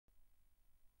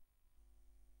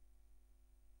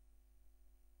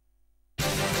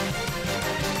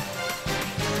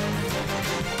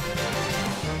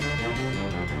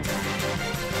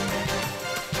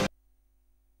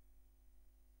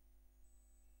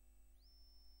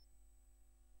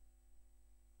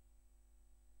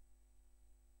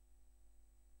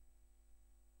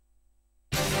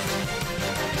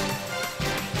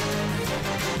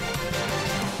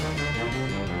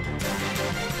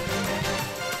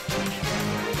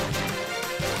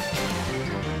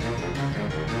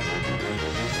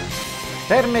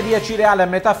Terme di Acireale a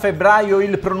metà febbraio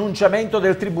il pronunciamento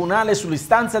del Tribunale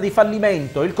sull'istanza di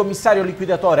fallimento. Il commissario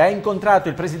liquidatore ha incontrato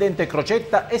il presidente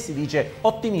Crocetta e si dice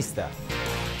ottimista.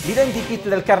 L'identikit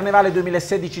del Carnevale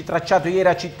 2016 tracciato ieri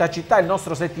a Città Città, il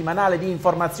nostro settimanale di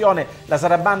informazione. La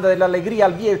sarabanda dell'allegria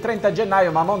al via il 30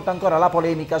 gennaio, ma monta ancora la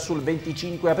polemica sul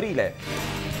 25 aprile.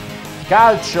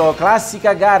 Calcio,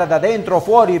 classica gara da dentro o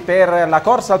fuori per la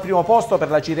corsa al primo posto per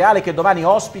la Cireale che domani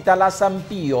ospita la San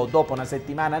Pio. Dopo una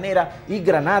settimana nera i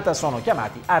Granata sono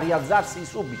chiamati a rialzarsi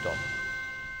subito.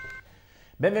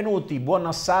 Benvenuti,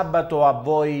 buon sabato a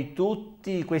voi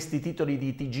tutti. Questi titoli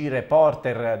di TG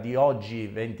Reporter di oggi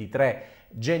 23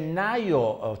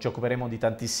 gennaio, ci occuperemo di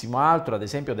tantissimo altro, ad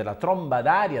esempio della tromba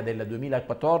d'aria del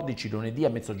 2014. Lunedì a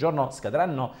mezzogiorno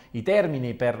scadranno i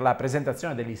termini per la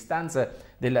presentazione delle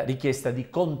istanze della richiesta di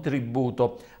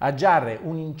contributo. A Giarre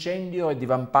un incendio è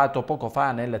divampato poco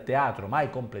fa nel teatro, mai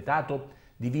completato,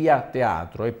 di Via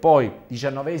Teatro. E poi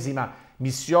 19esima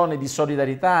missione di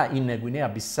solidarietà in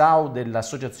Guinea-Bissau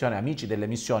dell'Associazione Amici delle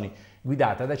Missioni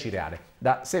guidata da Cireale,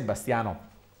 da Sebastiano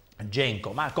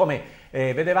Genco. Ma come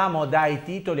vedevamo dai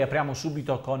titoli, apriamo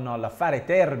subito con l'affare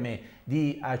Terme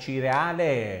di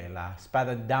Acireale, la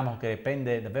spada di Damocle che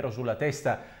pende davvero sulla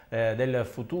testa del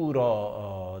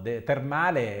futuro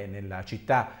termale nella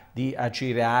città di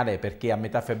Acireale, perché a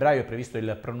metà febbraio è previsto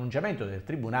il pronunciamento del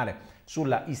Tribunale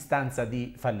sulla istanza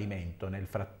di fallimento. Nel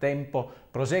frattempo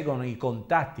proseguono i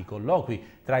contatti,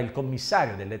 colloqui tra il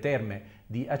commissario delle Terme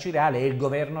di Acireale e il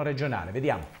governo regionale.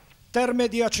 Vediamo. Terme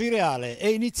di Acireale, è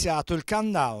iniziato il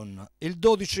countdown. Il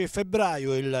 12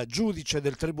 febbraio il giudice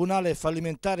del Tribunale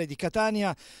fallimentare di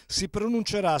Catania si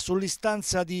pronuncerà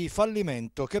sull'istanza di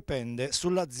fallimento che pende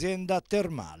sull'azienda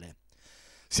termale.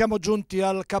 Siamo giunti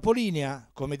al capolinea,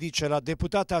 come dice la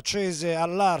deputata accese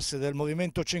all'Ars del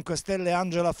Movimento 5 Stelle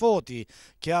Angela Foti,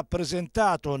 che ha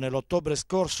presentato nell'ottobre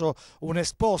scorso un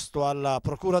esposto alla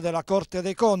Procura della Corte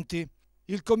dei Conti.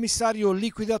 Il commissario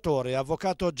liquidatore,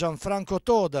 avvocato Gianfranco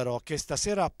Todaro, che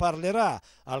stasera parlerà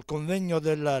al convegno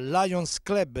del Lions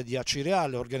Club di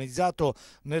Acireale organizzato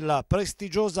nella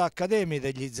prestigiosa Accademia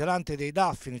degli Zelanti e dei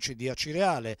Daffnici di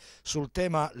Acireale sul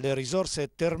tema le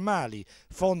risorse termali,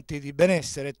 fonti di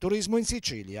benessere e turismo in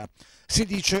Sicilia, si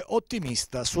dice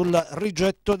ottimista sul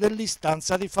rigetto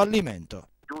dell'istanza di fallimento.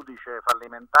 Il giudice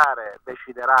fallimentare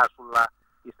deciderà sulla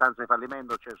istanza di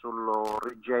fallimento, cioè sul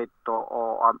rigetto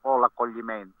o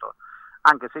l'accoglimento,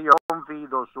 anche se io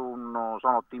confido sono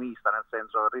ottimista, nel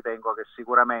senso ritengo che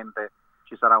sicuramente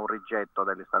ci sarà un rigetto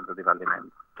dell'istanza di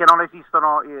fallimento, che non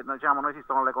esistono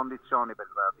le condizioni per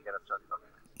la dichiarazione di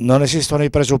fallimento. Non esistono i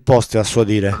presupposti, a suo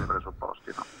dire. I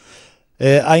presupposti, no.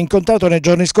 Ha incontrato nei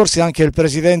giorni scorsi anche il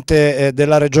presidente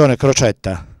della regione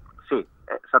Crocetta? Sì,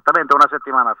 esattamente una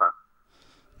settimana fa.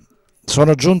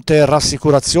 Sono giunte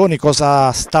rassicurazioni?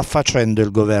 Cosa sta facendo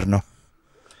il governo?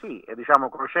 Sì,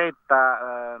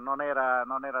 Crocetta non era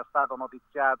stato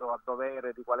notiziato a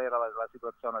dovere di qual era la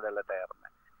situazione delle terme,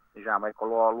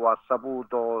 lo ha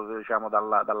saputo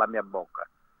dalla mia bocca.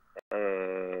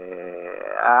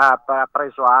 Ha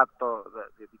preso atto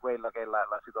di quella che è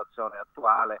la situazione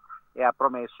attuale e ha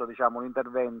promesso un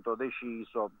intervento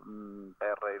deciso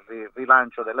per il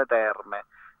rilancio delle terme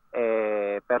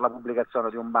e per la pubblicazione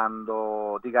di un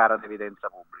bando di gara ad evidenza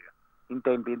pubblica in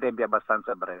tempi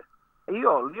abbastanza brevi.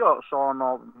 Io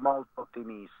sono molto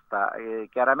ottimista,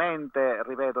 chiaramente,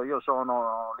 ripeto, io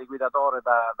sono liquidatore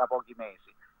da pochi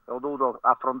mesi, ho dovuto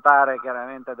affrontare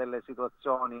chiaramente delle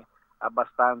situazioni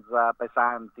abbastanza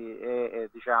pesanti e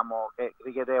che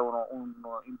richiedevano un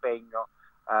impegno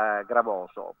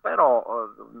gravoso, però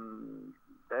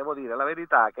devo dire la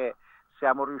verità che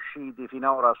siamo riusciti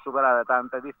finora a superare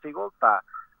tante difficoltà.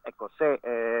 Ecco,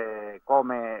 se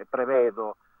come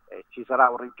prevedo ci sarà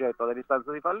un rigetto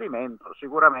dell'istanza di fallimento,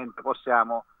 sicuramente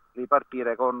possiamo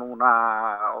ripartire con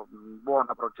una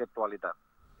buona progettualità.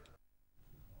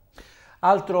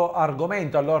 Altro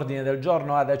argomento all'ordine del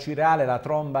giorno ad Acireale, la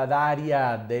tromba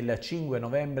d'aria del 5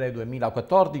 novembre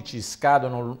 2014,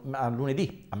 scadono a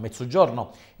lunedì a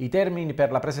mezzogiorno i termini per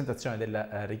la presentazione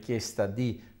della richiesta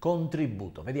di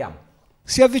contributo. Vediamo.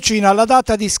 Si avvicina la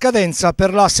data di scadenza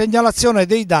per la segnalazione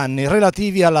dei danni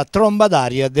relativi alla tromba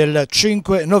d'aria del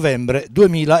 5 novembre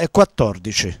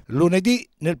 2014. Lunedì,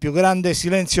 nel più grande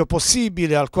silenzio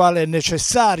possibile, al quale è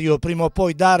necessario prima o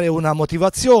poi dare una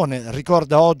motivazione,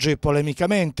 ricorda oggi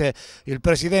polemicamente il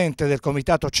presidente del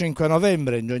Comitato 5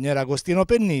 novembre, ingegnere Agostino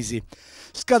Pennisi,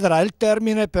 scadrà il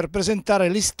termine per presentare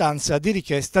l'istanza di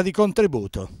richiesta di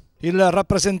contributo. Il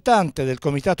rappresentante del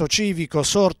comitato civico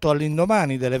sorto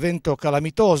all'indomani dell'evento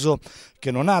calamitoso,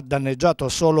 che non ha danneggiato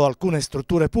solo alcune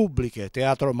strutture pubbliche,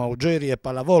 Teatro Maugeri e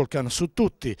Pallavolcan su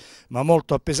tutti, ma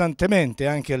molto pesantemente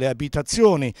anche le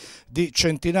abitazioni di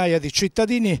centinaia di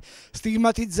cittadini,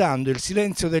 stigmatizzando il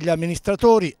silenzio degli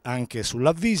amministratori, anche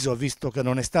sull'avviso, visto che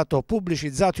non è stato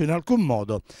pubblicizzato in alcun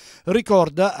modo,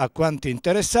 ricorda a quanti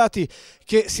interessati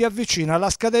che si avvicina la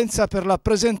scadenza per la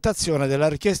presentazione della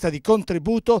richiesta di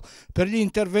contributo per gli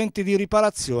interventi di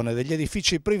riparazione degli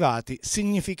edifici privati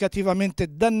significativamente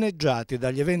danneggiati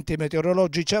dagli eventi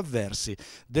meteorologici avversi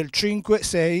del 5,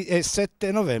 6 e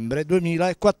 7 novembre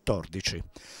 2014.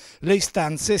 Le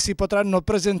istanze si potranno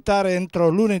presentare entro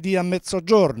lunedì a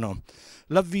mezzogiorno.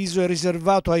 L'avviso è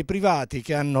riservato ai privati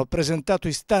che hanno presentato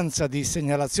istanza di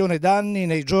segnalazione danni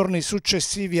nei giorni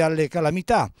successivi alle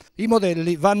calamità. I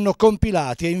modelli vanno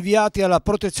compilati e inviati alla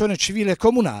Protezione Civile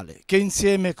Comunale, che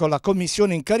insieme con la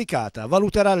commissione incaricata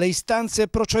valuterà le istanze e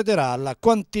procederà alla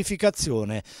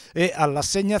quantificazione e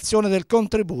all'assegnazione del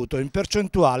contributo in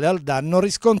percentuale al danno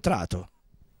riscontrato.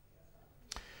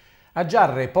 A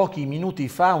Giarre, pochi minuti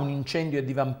fa, un incendio è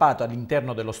divampato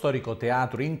all'interno dello storico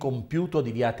teatro incompiuto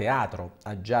di via Teatro.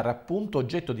 A Giarre, appunto,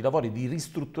 oggetto di lavori di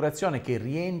ristrutturazione che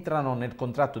rientrano nel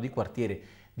contratto di quartiere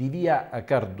di via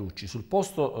Carducci. Sul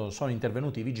posto sono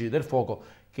intervenuti i vigili del fuoco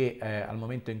che al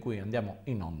momento in cui andiamo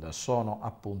in onda sono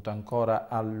appunto ancora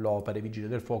all'opera, i vigili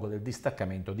del fuoco del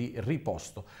distaccamento di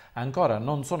riposto. Ancora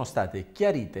non sono state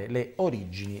chiarite le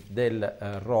origini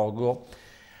del rogo.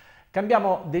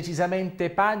 Cambiamo decisamente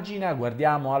pagina,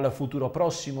 guardiamo al futuro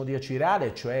prossimo di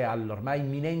Acireale, cioè all'ormai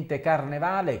imminente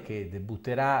Carnevale che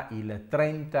debutterà il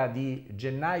 30 di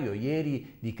gennaio.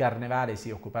 Ieri di Carnevale si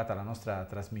è occupata la nostra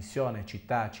trasmissione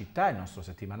Città a Città, il nostro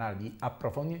settimanale di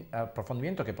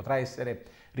approfondimento che potrà essere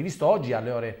rivisto oggi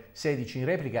alle ore 16 in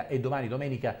replica e domani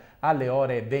domenica alle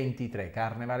ore 23.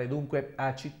 Carnevale dunque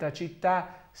a Città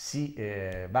Città. Si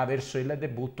va verso il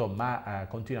debutto, ma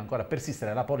continua ancora a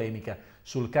persistere la polemica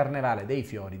sul Carnevale dei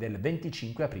Fiori del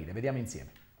 25 aprile. Vediamo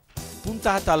insieme.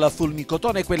 Puntata al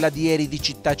fulmicotone quella di ieri di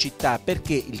Città Città,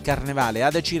 perché il Carnevale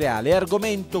ad Acireale è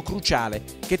argomento cruciale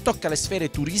che tocca le sfere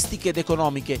turistiche ed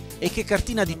economiche e che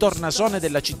cartina di tornasone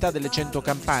della città delle 100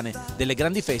 campane, delle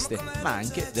grandi feste, ma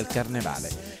anche del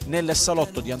Carnevale. Nel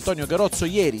salotto di Antonio Garozzo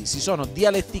ieri si sono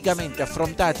dialetticamente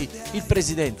affrontati il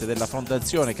presidente della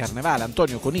Fondazione Carnevale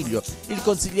Antonio Coniglio, il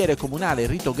consigliere comunale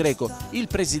Rito Greco, il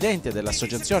presidente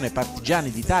dell'Associazione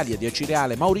Partigiani d'Italia di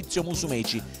Acireale Maurizio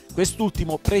Musumeci,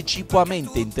 quest'ultimo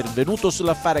precipuamente intervenuto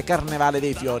sull'affare Carnevale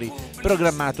dei Fiori,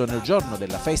 programmato nel giorno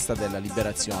della festa della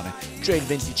liberazione, cioè il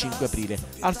 25 aprile,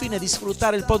 al fine di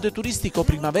sfruttare il ponte turistico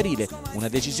primaverile, una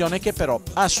decisione che però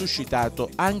ha suscitato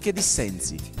anche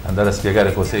dissensi. Andare a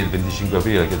spiegare cos'è il 25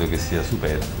 aprile credo che sia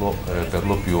superfluo, per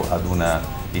lo più ad una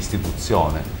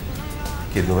istituzione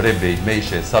che dovrebbe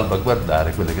invece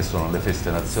salvaguardare quelle che sono le feste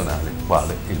nazionali,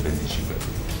 quale il 25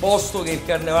 aprile. Posto che il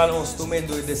Carnevale è uno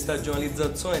strumento di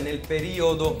destagionalizzazione nel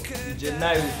periodo di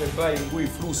gennaio e di febbraio in cui i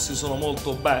flussi sono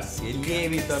molto bassi e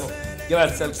lievitano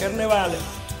grazie al Carnevale,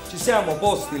 ci siamo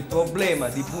posti il problema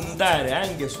di puntare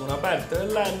anche su una parte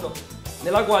dell'anno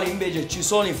nella quale invece ci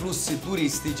sono i flussi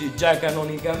turistici già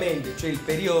canonicamente, cioè il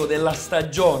periodo della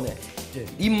stagione,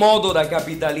 in modo da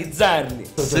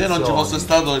capitalizzarli. Se non ci fosse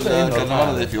stato il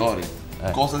Carnevale dei Fiori,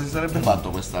 cosa si sarebbe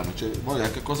fatto quest'anno? Cioè, voi a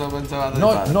che cosa pensavate di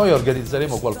fare? Noi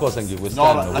organizzeremo qualcosa anche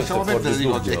quest'anno. No, lasciamo perdere,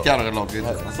 dico, è chiaro che no, che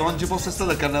se non ci fosse stato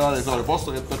il Carnevale dei Fiori,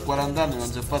 posto che per 40 anni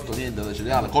non si è fatto niente da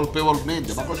Cireale,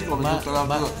 colpevolmente, ma così come tutte le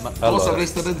altre, cosa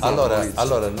avreste pensato?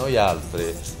 Allora noi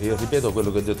altri, io ripeto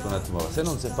quello che ho detto un attimo fa, se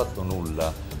non si è fatto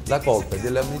nulla, la colpa è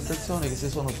delle amministrazioni che si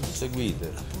sono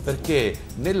susseguite, perché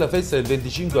nella festa del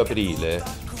 25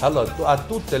 aprile allora, a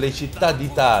tutte le città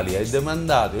d'Italia è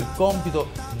demandato il compito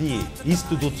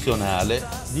istituzionale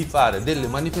di fare delle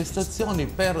manifestazioni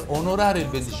per onorare il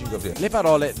 25 aprile. Le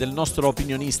parole del nostro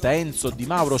opinionista Enzo Di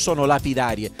Mauro sono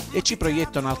lapidarie e ci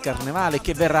proiettano al Carnevale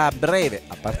che verrà a breve,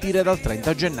 a partire dal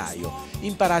 30 gennaio.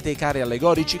 Imparate i carri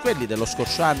allegorici, quelli dello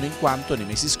scorso anno, in quanto nei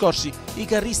mesi scorsi i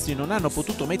carristi non hanno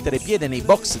potuto mettere piede nei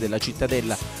box della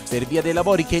cittadella per via dei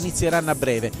lavori che inizieranno a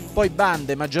breve. Poi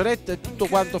bande, maggiorette e tutto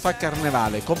quanto fa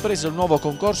Carnevale, compreso il nuovo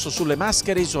concorso sulle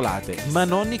maschere isolate, ma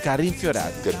non i carri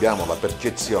infiorati. Abbiamo la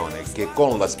percezione che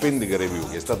con la spending review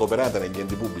che è stata operata negli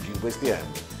enti pubblici in questi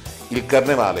anni, il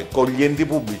Carnevale con gli enti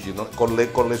pubblici, con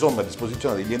le somme a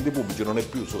disposizione degli enti pubblici non è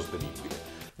più sostenibile.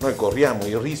 Noi corriamo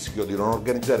il rischio di non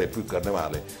organizzare più il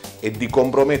Carnevale e di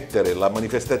compromettere la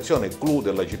manifestazione clou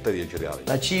della città di Acireale.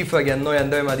 La cifra che a noi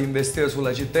andremo ad investire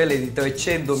sulla cittadella è di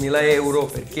 300.000 euro,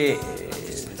 perché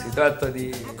si tratta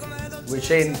di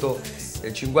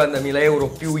 250.000 euro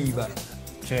più IVA.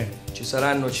 ci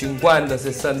saranno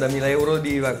 50-60 mila euro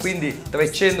di IVA, quindi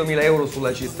 300 mila euro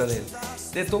sulla cittadella.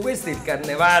 Detto questo, il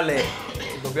carnevale,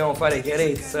 dobbiamo fare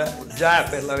chiarezza, già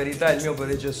per la verità il mio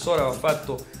predecessore aveva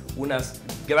fatto una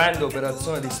grande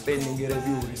operazione di spending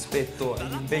review rispetto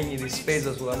agli impegni di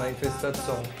spesa sulla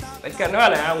manifestazione. Il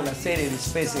carnevale ha una serie di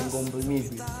spese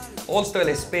incomprimibili, oltre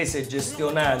alle spese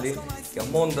gestionali che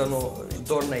ammontano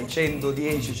intorno ai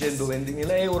 110-120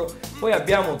 mila euro, poi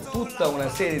abbiamo tutta una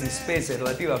serie di spese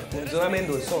relative al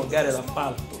funzionamento che sono gare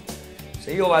d'appalto.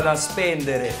 Se io vado a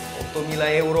spendere 8.000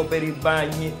 euro per i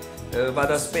bagni,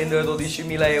 vado a spendere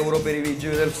 12.000 euro per i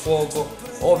vigili del fuoco,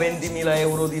 o 20.000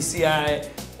 euro di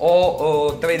SIAE,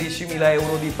 o 13.000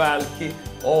 euro di palchi,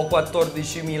 o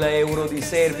 14.000 euro di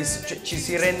service, cioè, ci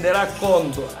si renderà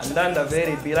conto, andando a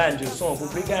vedere i bilanci che sono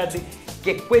pubblicati,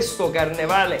 che questo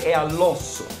carnevale è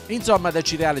all'osso. Insomma, da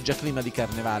Cireale già clima di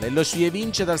carnevale, lo si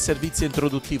evince dal servizio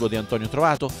introduttivo di Antonio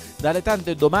Trovato, dalle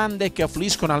tante domande che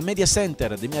affluiscono al Media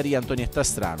Center di Maria Antonietta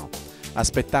Strano,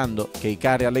 aspettando che i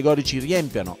carri allegorici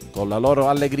riempiano con la loro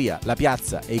allegria la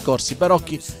piazza e i corsi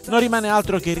barocchi. Non rimane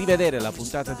altro che rivedere la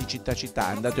puntata di Città Città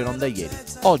andato in onda ieri,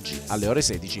 oggi alle ore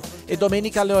 16 e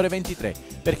domenica alle ore 23,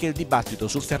 perché il dibattito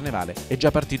sul carnevale è già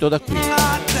partito da qui.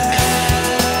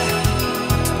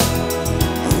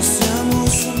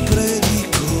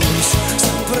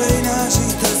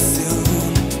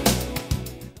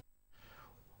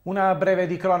 Una breve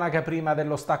di cronaca prima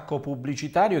dello stacco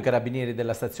pubblicitario. I carabinieri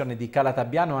della stazione di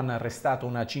Calatabiano hanno arrestato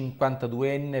una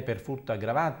 52enne per furto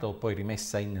aggravato, poi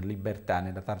rimessa in libertà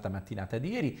nella tarda mattinata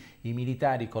di ieri. I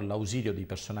militari, con l'ausilio di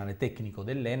personale tecnico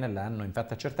dell'Enel, hanno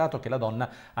infatti accertato che la donna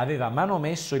aveva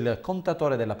manomesso il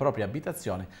contatore della propria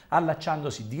abitazione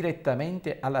allacciandosi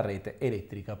direttamente alla rete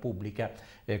elettrica pubblica.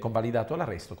 Convalidato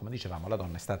l'arresto, come dicevamo, la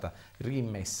donna è stata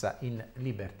rimessa in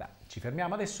libertà. Ci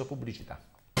fermiamo adesso, pubblicità.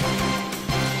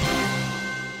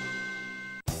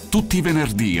 Tutti i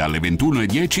venerdì alle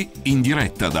 21:10 in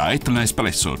diretta da Etna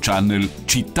Espresso Channel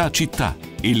Città Città,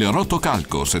 il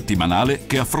rotocalco settimanale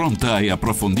che affronta e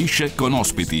approfondisce con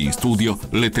ospiti in studio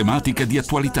le tematiche di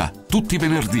attualità. Tutti i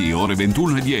venerdì ore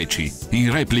 21:10, in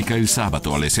replica il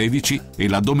sabato alle 16 e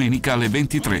la domenica alle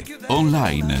 23,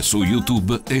 online su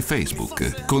YouTube e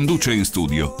Facebook. Conduce in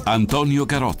studio Antonio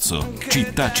Carozzo.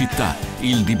 Città Città,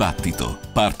 il dibattito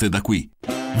parte da qui.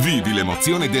 Vivi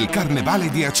l'emozione del carnevale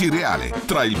di Acireale.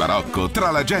 Tra il barocco,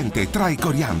 tra la gente, tra i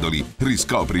coriandoli.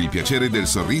 Riscopri il piacere del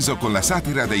sorriso con la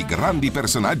satira dei grandi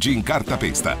personaggi in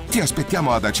cartapesta. Ti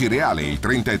aspettiamo ad Acireale il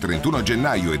 30 e 31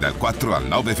 gennaio e dal 4 al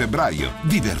 9 febbraio.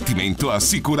 Divertimento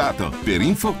assicurato. Per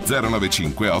info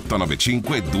 095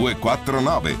 895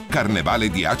 249.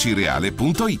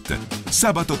 carnevalediacireale.it.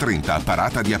 Sabato 30,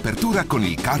 parata di apertura con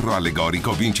il carro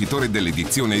allegorico vincitore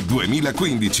dell'edizione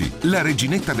 2015. La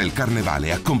reginetta del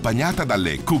carnevale accompagnata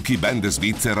dalle cookie band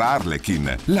svizzera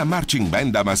Harlequin, la marching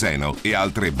band Amaseno e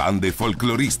altre bande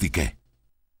folcloristiche.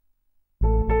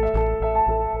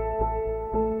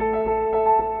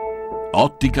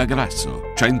 Ottica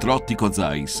Grasso, centro ottico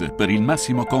Zeiss per il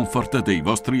massimo comfort dei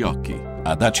vostri occhi.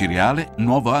 Ad Acireale,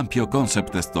 nuovo ampio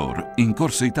concept store in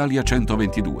Corso Italia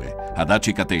 122. Ad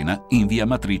Aci Catena, in via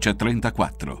Matrice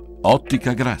 34.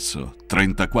 Ottica Grasso,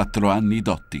 34 anni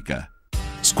d'ottica.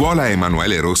 Scuola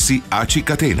Emanuele Rossi Aci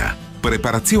Catena.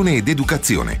 Preparazione ed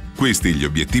educazione. Questi gli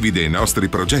obiettivi dei nostri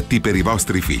progetti per i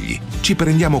vostri figli. Ci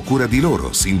prendiamo cura di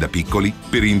loro, sin da piccoli,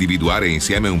 per individuare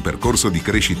insieme un percorso di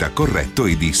crescita corretto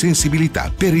e di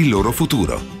sensibilità per il loro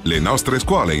futuro. Le nostre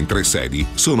scuole in 3 sedi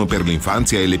sono per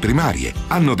l'infanzia e le primarie.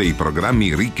 Hanno dei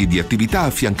programmi ricchi di attività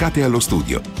affiancate allo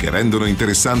studio, che rendono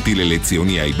interessanti le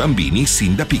lezioni ai bambini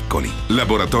sin da piccoli.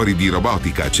 Laboratori di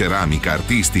robotica, ceramica,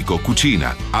 artistico,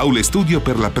 cucina, aule studio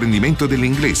per l'apprendimento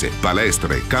dell'inglese,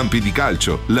 palestre, campi di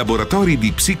calcio, laboratori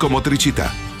di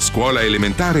psicomotricità. Scuola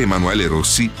elementare Emanuele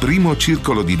Rossi, primo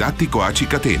circolo didattico Aci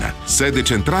Catena. Sede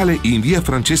centrale in via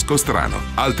Francesco Strano.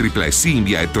 Altri plessi in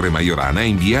via Ettore Majorana e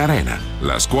in via Arena.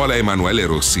 La scuola Emanuele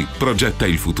Rossi progetta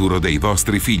il futuro dei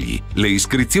vostri figli. Le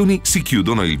iscrizioni si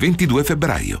chiudono il 22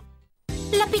 febbraio.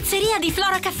 La pizzeria di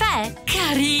Flora Caffè?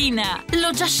 Carina!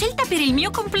 L'ho già scelta per il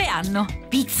mio compleanno.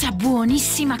 Pizza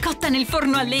buonissima cotta nel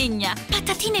forno a legna.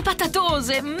 Patatine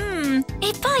patatose.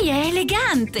 E poi è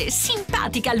elegante,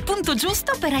 simpatica al punto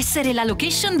giusto per essere la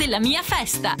location della mia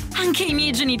festa. Anche i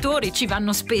miei genitori ci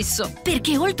vanno spesso,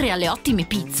 perché oltre alle ottime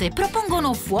pizze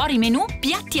propongono fuori menù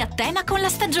piatti a tema con la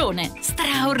stagione.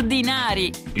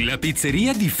 Straordinari! La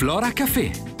pizzeria di Flora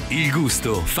Caffè. Il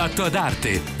gusto fatto ad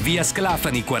arte. Via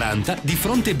Sclafani 40 di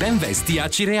fronte Benvesti a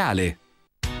Acireale.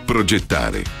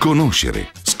 Progettare,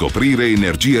 conoscere, scoprire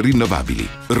energie rinnovabili,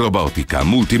 robotica,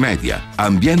 multimedia,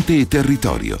 ambiente e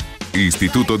territorio.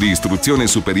 Istituto di Istruzione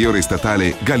Superiore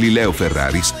Statale Galileo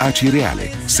Ferraris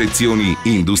Acireale, sezioni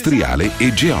industriale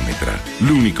e geometra.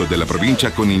 L'unico della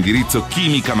provincia con indirizzo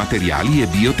chimica, materiali e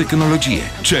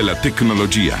biotecnologie. C'è la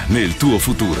tecnologia nel tuo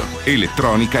futuro.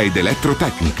 Elettronica ed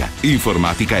elettrotecnica,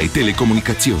 informatica e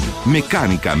telecomunicazioni,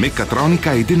 meccanica,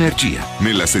 meccatronica ed energia.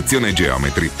 Nella sezione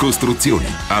geometri, costruzioni,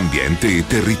 ambiente e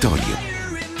territorio.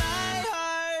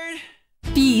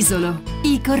 Pisolo,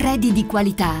 i corredi di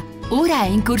qualità. Ora è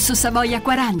in corso Savoia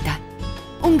 40.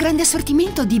 Un grande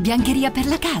assortimento di biancheria per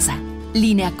la casa.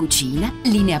 Linea cucina,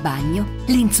 linea bagno,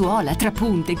 lenzuola,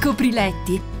 trapunte,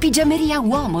 copriletti, pigiameria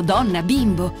uomo, donna,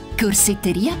 bimbo,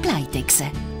 corsetteria Plytex.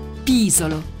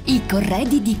 Pisolo, i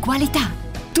corredi di qualità.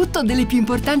 Tutto delle più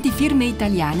importanti firme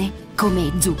italiane,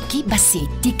 come Zucchi,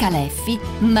 Bassetti, Caleffi,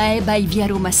 Maeba e Via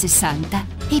Roma 60.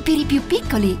 E per i più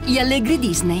piccoli, gli Allegri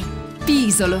Disney.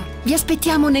 Pisolo, vi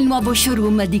aspettiamo nel nuovo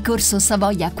showroom di Corso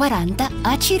Savoia 40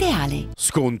 a Cireale.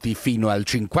 Sconti fino al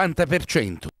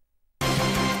 50%.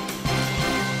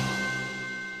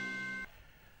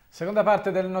 Seconda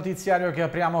parte del notiziario che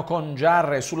apriamo con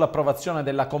Giarre sull'approvazione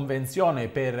della convenzione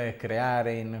per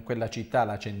creare in quella città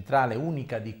la centrale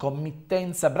unica di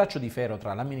committenza, braccio di ferro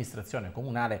tra l'amministrazione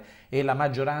comunale e la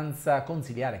maggioranza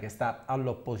consiliare che sta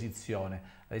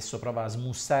all'opposizione. Adesso prova a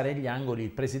smussare gli angoli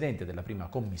il presidente della prima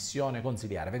commissione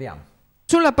consiliare. Vediamo.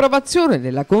 Sull'approvazione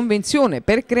della convenzione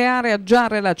per creare a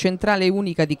Giarre la centrale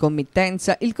unica di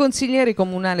committenza, il consigliere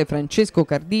comunale Francesco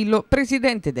Cardillo,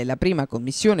 presidente della prima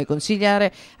commissione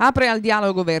consiliare, apre al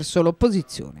dialogo verso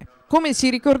l'opposizione. Come si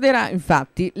ricorderà,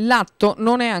 infatti, l'atto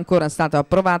non è ancora stato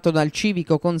approvato dal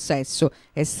civico consesso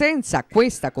e senza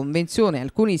questa convenzione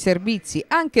alcuni servizi,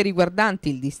 anche riguardanti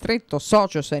il distretto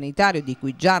sociosanitario di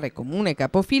cui Giarre è comune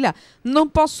capofila,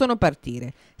 non possono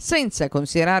partire, senza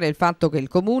considerare il fatto che il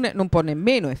comune non può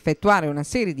nemmeno effettuare una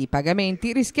serie di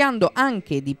pagamenti, rischiando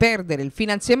anche di perdere il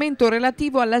finanziamento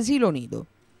relativo all'asilo nido.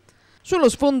 Sullo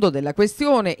sfondo della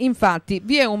questione, infatti,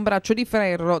 vi è un braccio di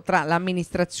ferro tra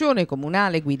l'amministrazione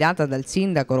comunale guidata dal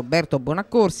sindaco Roberto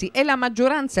Bonaccorsi e la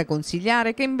maggioranza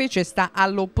consiliare che invece sta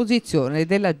all'opposizione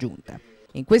della giunta.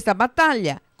 In questa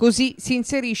battaglia, così, si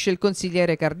inserisce il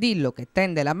consigliere Cardillo che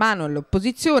tende la mano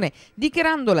all'opposizione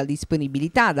dichiarando la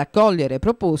disponibilità ad accogliere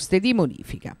proposte di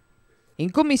modifica. In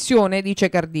commissione, dice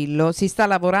Cardillo, si sta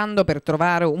lavorando per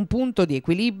trovare un punto di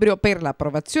equilibrio per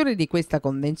l'approvazione di questa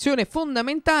convenzione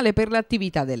fondamentale per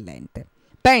l'attività dell'ente.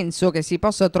 Penso che si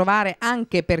possa trovare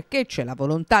anche perché c'è la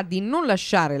volontà di non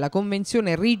lasciare la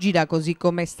convenzione rigida così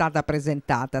come è stata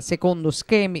presentata, secondo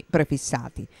schemi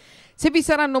prefissati. Se vi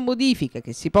saranno modifiche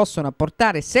che si possono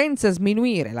apportare senza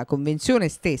sminuire la convenzione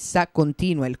stessa,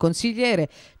 continua il consigliere,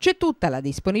 c'è tutta la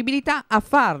disponibilità a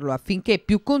farlo affinché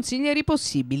più consiglieri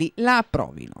possibili la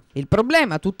approvino. Il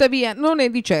problema, tuttavia, non è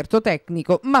di certo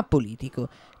tecnico, ma politico.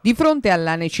 Di fronte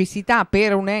alla necessità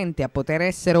per un ente a poter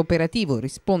essere operativo,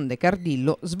 risponde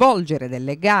Cardillo, svolgere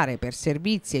delle gare per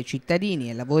servizi ai cittadini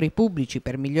e lavori pubblici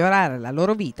per migliorare la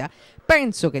loro vita,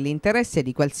 penso che l'interesse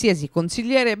di qualsiasi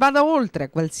consigliere vada oltre a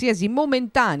qualsiasi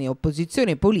momentanea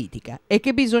opposizione politica e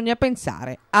che bisogna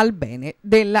pensare al bene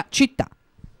della città.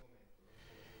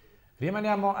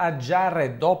 Rimaniamo a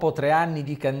Giarre. Dopo 3 anni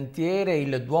di cantiere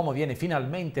il Duomo viene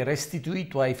finalmente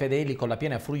restituito ai fedeli con la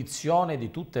piena fruizione di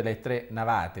tutte le 3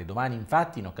 navate. Domani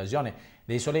infatti, in occasione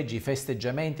dei soleggi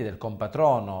festeggiamenti del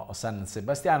compatrono San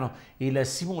Sebastiano, il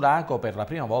simulacro per la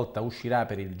prima volta uscirà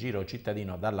per il giro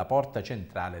cittadino dalla porta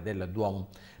centrale del Duomo.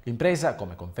 L'impresa,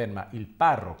 come conferma il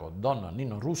parroco Don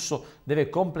Nino Russo, deve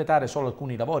completare solo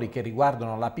alcuni lavori che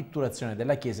riguardano la pitturazione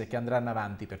della chiesa e che andranno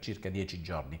avanti per circa 10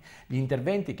 giorni. Gli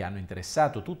interventi che hanno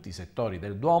interessato tutti i settori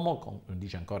del Duomo,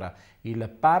 dice ancora il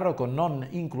parroco, non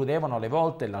includevano le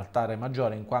volte e l'altare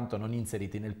maggiore in quanto non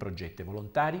inseriti nel progetto. I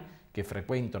volontari che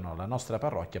frequentano la nostra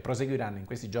parrocchia proseguiranno in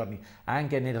questi giorni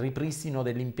anche nel ripristino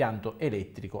dell'impianto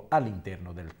elettrico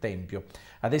all'interno del Tempio.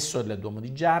 Adesso il Duomo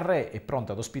di Giarre è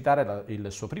pronto ad ospitare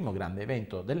il suo primo grande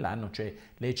evento dell'anno, cioè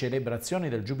le celebrazioni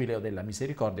del Giubileo della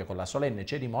Misericordia, con la solenne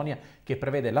cerimonia che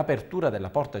prevede l'apertura della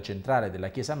porta centrale della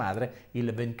Chiesa Madre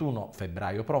il 21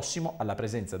 febbraio prossimo alla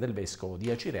presenza del Vescovo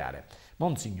di Acireale,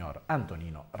 Monsignor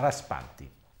Antonino Raspanti.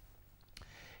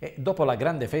 E dopo la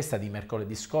grande festa di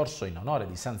mercoledì scorso in onore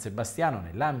di San Sebastiano,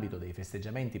 nell'ambito dei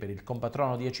festeggiamenti per il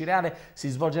compatrono di Acireale, si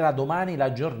svolgerà domani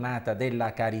la giornata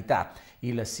della carità.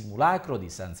 Il simulacro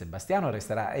di San Sebastiano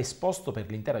resterà esposto per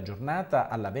l'intera giornata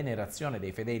alla venerazione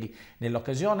dei fedeli.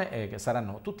 Nell'occasione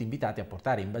saranno tutti invitati a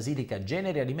portare in basilica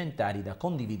generi alimentari da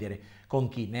condividere con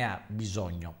chi ne ha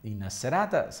bisogno. In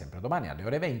serata, sempre domani alle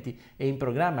ore 20, è in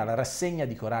programma la rassegna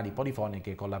di corali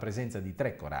polifoniche con la presenza di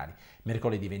 3 corali.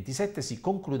 Mercoledì 27 si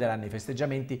conclude concluderanno i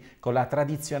festeggiamenti con la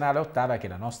tradizionale ottava che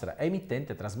la nostra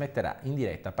emittente trasmetterà in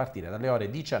diretta a partire dalle ore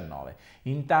 19.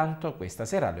 Intanto questa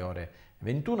sera alle ore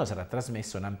 21 sarà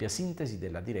trasmessa un'ampia sintesi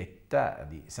della diretta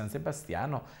di San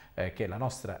Sebastiano che la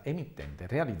nostra emittente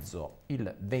realizzò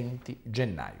il 20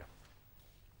 gennaio.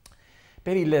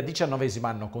 Per il 19°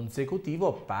 anno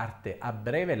consecutivo parte a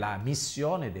breve la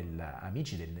missione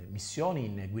Amici delle Missioni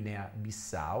in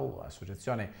Guinea-Bissau,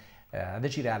 associazione ad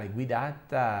Cireale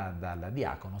guidata dal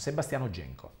diacono Sebastiano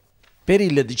Genco. Per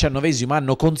il 19°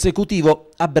 anno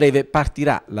consecutivo a breve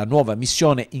partirà la nuova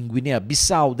missione in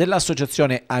Guinea-Bissau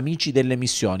dell'associazione Amici delle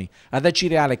Missioni, ad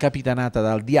Cireale capitanata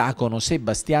dal diacono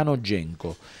Sebastiano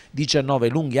Genco. 19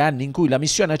 lunghi anni in cui la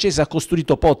missione accese ha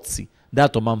costruito pozzi,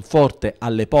 dato manforte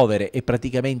alle povere e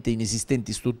praticamente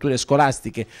inesistenti strutture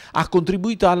scolastiche, ha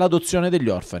contribuito all'adozione degli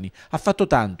orfani, ha fatto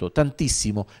tanto,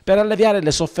 tantissimo, per alleviare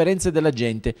le sofferenze della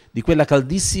gente di quella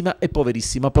caldissima e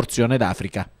poverissima porzione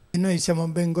d'Africa. Noi siamo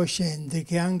ben coscienti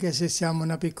che anche se siamo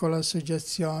una piccola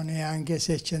associazione, anche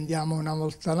se ci andiamo una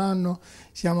volta l'anno,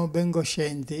 siamo ben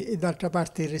coscienti e d'altra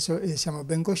parte siamo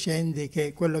ben coscienti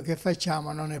che quello che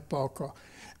facciamo non è poco.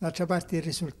 D'altra parte i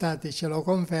risultati ce lo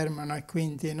confermano e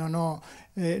quindi non ho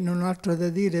altro da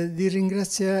dire di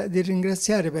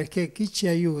ringraziare perché chi ci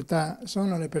aiuta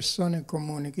sono le persone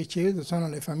comuni, chi ci aiuta sono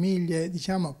le famiglie,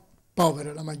 diciamo,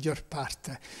 povere la maggior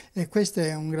parte e questo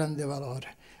è un grande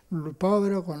valore. Il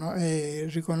povero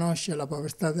riconosce la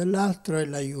povertà dell'altro e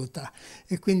l'aiuta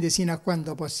e quindi sino a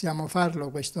quando possiamo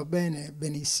farlo questo bene,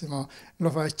 benissimo,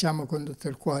 lo facciamo con tutto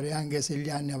il cuore anche se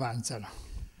gli anni avanzano.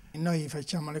 Noi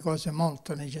facciamo le cose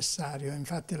molto necessarie,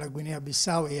 infatti la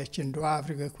Guinea-Bissau è a Centro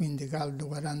Africa e quindi caldo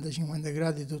 40-50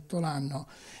 gradi tutto l'anno.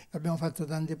 Abbiamo fatto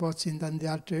tanti pozzi in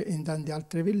tanti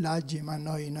altri villaggi, ma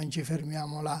noi non ci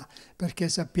fermiamo là perché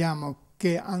sappiamo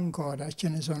che ancora ce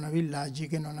ne sono villaggi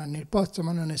che non hanno il pozzo,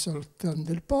 ma non è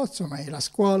soltanto il pozzo, ma è la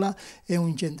scuola, è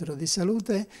un centro di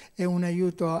salute, è un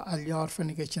aiuto agli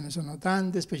orfani che ce ne sono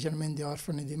tanti, specialmente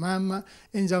orfani di mamma,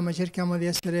 e insomma cerchiamo di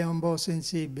essere un po'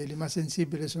 sensibili, ma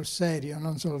sensibili sul serio,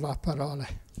 non solo a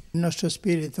parole. Il nostro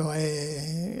spirito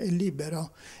è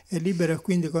libero e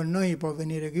quindi con noi può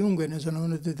venire chiunque, ne sono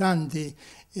venuti tante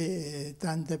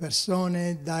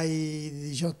persone dai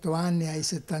 18 anni ai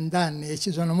 70 anni e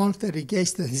ci sono molte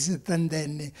richieste di 70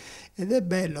 anni ed è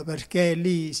bello perché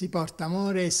lì si porta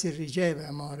amore e si riceve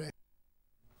amore.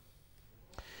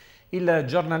 Il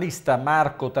giornalista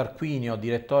Marco Tarquinio,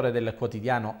 direttore del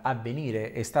quotidiano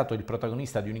Avvenire, è stato il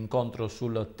protagonista di un incontro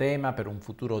sul tema per un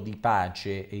futuro di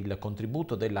pace e il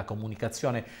contributo della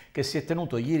comunicazione che si è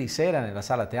tenuto ieri sera nella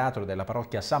sala teatro della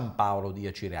parrocchia San Paolo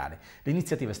di Cireale.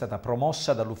 L'iniziativa è stata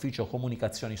promossa dall'Ufficio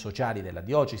Comunicazioni Sociali della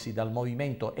Diocesi, dal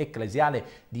Movimento Ecclesiale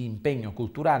di Impegno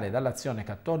Culturale, dall'Azione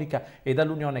Cattolica e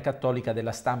dall'Unione Cattolica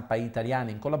della Stampa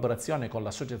Italiana in collaborazione con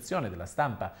l'Associazione della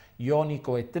Stampa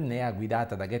Ionico-Etnea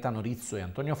guidata da Gaetano Rizzo e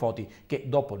Antonio Foti che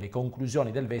dopo le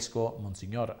conclusioni del vescovo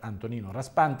Monsignor Antonino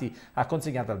Raspanti ha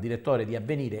consegnato al direttore di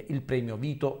Avvenire il premio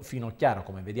Vito Finocchiaro,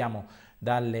 come vediamo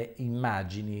dalle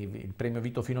immagini, il premio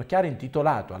Vito Finocchiaro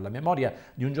intitolato alla memoria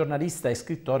di un giornalista e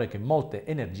scrittore che molte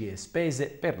energie spese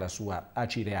per la sua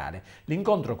Cireale.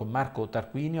 L'incontro con Marco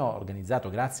Tarquinio,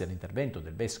 organizzato grazie all'intervento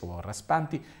del vescovo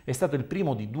Raspanti, è stato il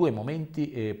primo di due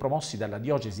momenti promossi dalla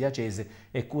diocesi acese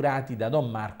e curati da Don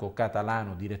Marco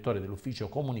Catalano, direttore dell'Ufficio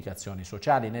Comunicazioni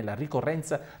Sociali, nella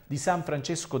ricorrenza di San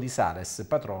Francesco di Sales,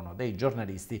 patrono dei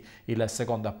giornalisti. Il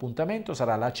secondo appuntamento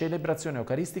sarà la celebrazione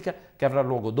eucaristica che avrà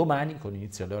luogo domani con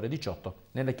inizio alle ore 18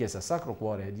 nella chiesa Sacro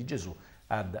Cuore di Gesù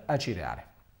ad Cireale.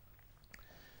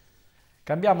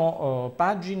 Cambiamo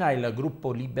pagina, il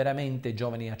gruppo Liberamente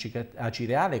Giovani a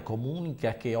Cireale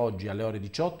comunica che oggi alle ore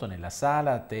 18 nella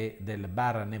sala tè del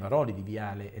bar Nevaroli di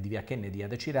via Kennedy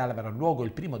ad Cireale avrà luogo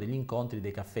il primo degli incontri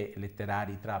dei caffè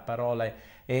letterari tra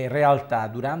parole e realtà,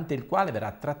 durante il quale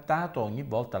verrà trattato ogni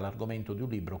volta l'argomento di un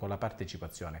libro con la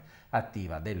partecipazione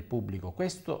attiva del pubblico.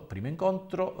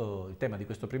 Il tema di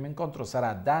questo primo incontro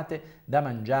sarà Date da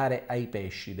mangiare ai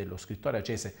pesci dello scrittore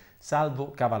acese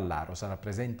Salvo Cavallaro. Sarà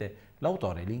presente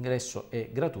l'autore, l'ingresso è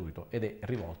gratuito ed è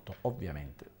rivolto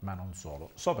ovviamente, ma non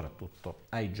solo, soprattutto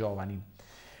ai giovani.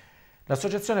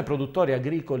 L'Associazione Produttori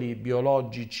Agricoli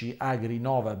Biologici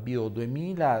Agrinova Bio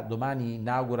 2000 domani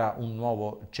inaugura un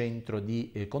nuovo centro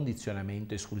di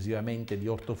condizionamento esclusivamente di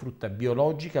ortofrutta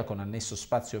biologica con annesso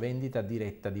spazio vendita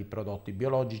diretta di prodotti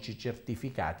biologici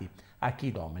certificati a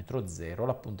chilometro zero.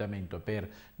 L'appuntamento per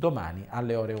domani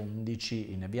alle ore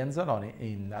 11 in via Anzalone.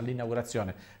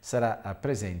 All'inaugurazione sarà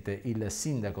presente il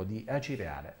sindaco di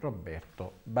Cireale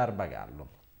Roberto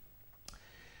Barbagallo.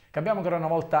 Cambiamo ancora una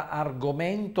volta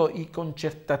argomento. I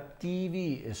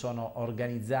concertativi sono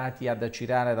organizzati ad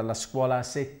Acirale dalla scuola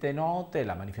Sette Note.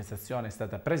 La manifestazione è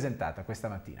stata presentata questa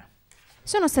mattina.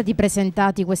 Sono stati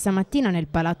presentati questa mattina nel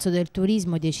Palazzo del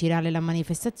Turismo di Acirale la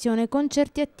manifestazione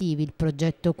Concerti Attivi, il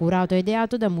progetto curato e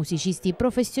ideato da musicisti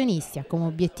professionisti, ha come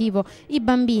obiettivo i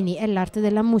bambini e l'arte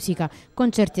della musica.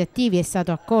 Concerti Attivi è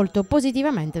stato accolto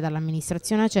positivamente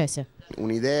dall'amministrazione acese.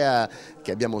 Un'idea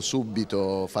che abbiamo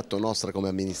subito fatto nostra come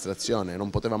amministrazione, non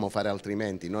potevamo fare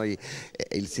altrimenti. Noi,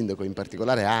 il sindaco in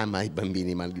particolare, ama i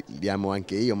bambini, ma li amo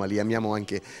anche io, ma li amiamo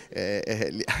anche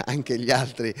gli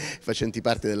altri facenti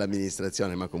parte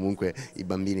dell'amministrazione, ma comunque i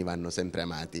bambini vanno sempre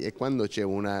amati. E quando c'è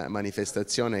una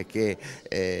manifestazione che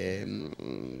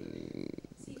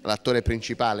l'attore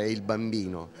principale è il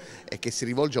bambino e che si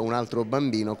rivolge a un altro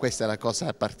bambino, questa è la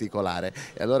cosa particolare.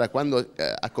 E allora quando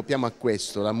accoppiamo a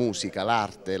questo la musica,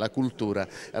 l'arte, la cultura,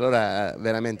 allora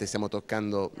veramente stiamo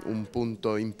toccando un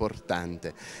punto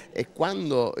importante. E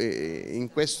quando in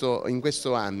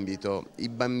questo ambito i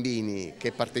bambini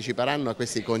che parteciperanno a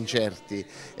questi concerti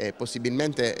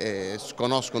possibilmente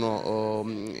conoscono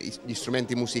gli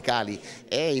strumenti musicali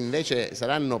e invece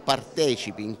saranno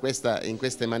partecipi in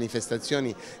queste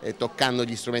manifestazioni, toccando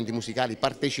gli strumenti musicali,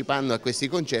 partecipando a questi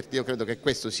concerti, io credo che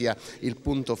questo sia il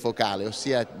punto focale,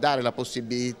 ossia dare la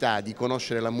possibilità di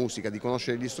conoscere la musica, di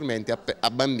conoscere gli strumenti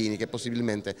a bambini che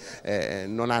possibilmente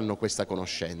non hanno questa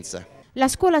conoscenza. La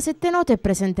scuola Sette Note è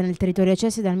presente nel territorio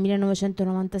acese dal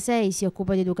 1996, si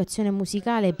occupa di educazione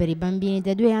musicale per i bambini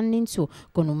dai 2 anni in su,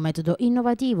 con un metodo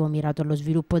innovativo mirato allo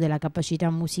sviluppo della capacità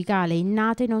musicale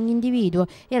innata in ogni individuo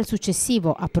e al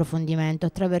successivo approfondimento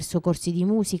attraverso corsi di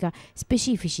musica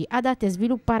specifici adatti a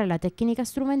sviluppare la tecnica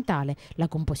strumentale, la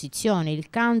composizione, il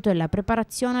canto e la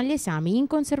preparazione agli esami in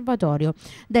conservatorio.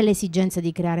 Dall'esigenza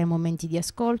di creare momenti di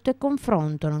ascolto e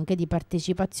confronto, nonché di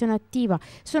partecipazione attiva,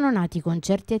 sono nati i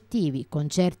concerti attivi,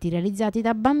 concerti realizzati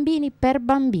da bambini per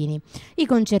bambini. I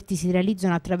concerti si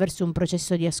realizzano attraverso un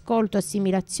processo di ascolto,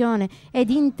 assimilazione ed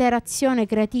interazione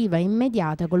creativa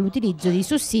immediata con l'utilizzo di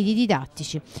sussidi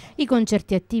didattici. I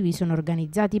concerti attivi sono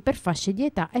organizzati per fasce di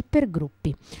età e per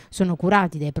gruppi. Sono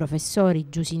curati dai professori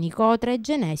Giusini Cotra e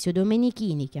Genesio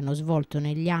Domenichini, che hanno svolto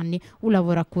negli anni un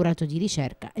lavoro accurato di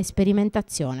ricerca e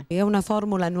sperimentazione. È una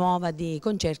formula nuova di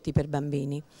concerti per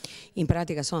bambini. In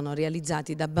pratica sono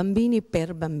realizzati da bambini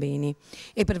per bambini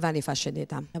e per varie fasce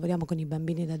d'età. Lavoriamo con i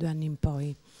bambini da 2 anni in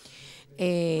poi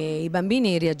e i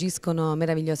bambini reagiscono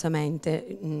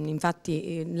meravigliosamente.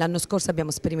 Infatti l'anno scorso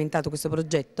abbiamo sperimentato questo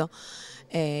progetto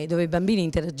dove i bambini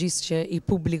il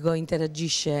pubblico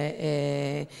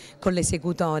interagisce con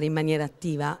l'esecutore in maniera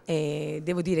attiva e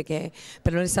devo dire che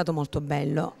per loro è stato molto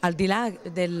bello. Al di là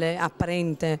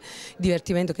dell'apparente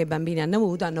divertimento che i bambini hanno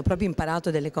avuto, hanno proprio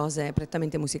imparato delle cose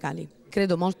prettamente musicali.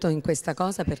 Credo molto in questa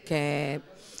cosa perché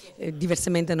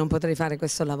diversamente non potrei fare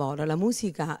questo lavoro. La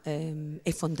musica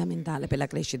è fondamentale per la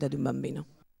crescita di un bambino.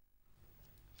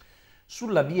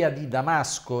 Sulla via di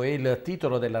Damasco è il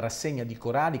titolo della rassegna di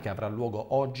corali che avrà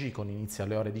luogo oggi con inizio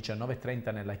alle ore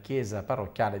 19:30 nella chiesa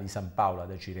parrocchiale di San Paolo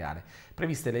ad Acirale.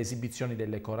 Previste le esibizioni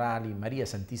delle corali Maria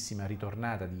Santissima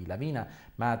Ritornata di Lavina,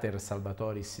 Mater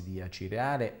Salvatoris di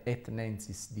Acirale,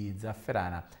 Etnensis di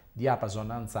Zafferana,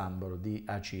 Diapason Ensemble di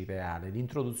Acirale.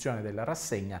 L'introduzione della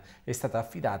rassegna è stata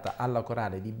affidata alla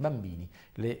corale di bambini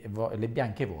le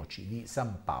Bianche Voci di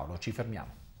San Paolo. Ci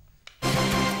fermiamo.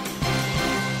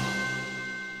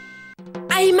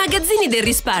 Ai magazzini del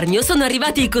risparmio sono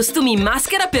arrivati i costumi in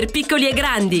maschera per piccoli e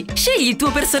grandi. Scegli il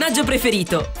tuo personaggio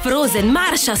preferito: Frozen,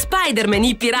 Marsha, Spider-Man,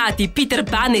 i pirati, Peter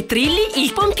Pan e Trilli,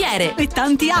 il pompiere e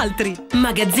tanti altri.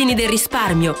 Magazzini del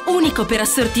risparmio, unico per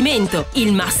assortimento,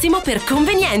 il massimo per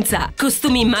convenienza.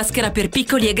 Costumi in maschera per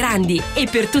piccoli e grandi e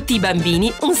per tutti i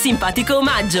bambini un simpatico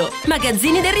omaggio.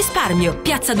 Magazzini del risparmio,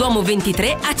 Piazza Duomo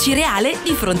 23 a Cireale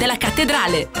di fronte alla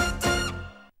cattedrale.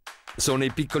 Sono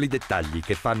i piccoli dettagli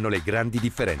che fanno le grandi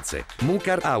differenze.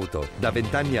 Mucar Auto, da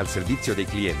 20 anni al servizio dei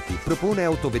clienti, propone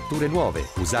autovetture nuove,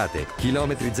 usate,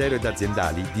 chilometri zero ed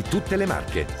aziendali di tutte le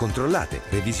marche, controllate,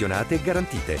 revisionate e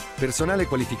garantite. Personale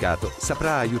qualificato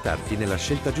saprà aiutarti nella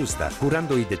scelta giusta,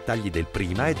 curando i dettagli del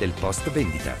prima e del post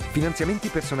vendita. Finanziamenti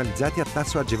personalizzati a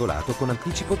tasso agevolato con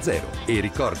anticipo zero. E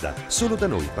ricorda, solo da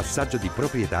noi passaggio di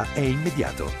proprietà è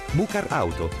immediato. Mucar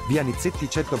Auto, via Nizzetti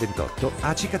 128,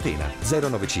 Aci Catena,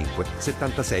 095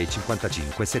 76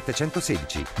 55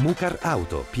 716. Mucar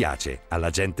Auto, piace alla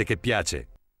gente che piace.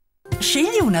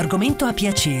 Scegli un argomento a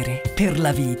piacere per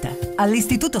la vita.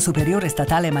 All'Istituto Superiore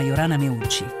Statale Majorana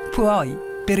Meucci puoi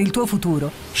Per il tuo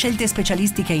futuro, scelte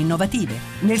specialistiche innovative.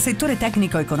 Nel settore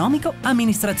tecnico-economico,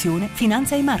 amministrazione,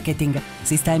 finanza e marketing,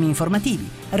 sistemi informativi,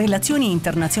 relazioni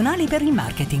internazionali per il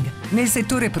marketing. Nel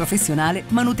settore professionale,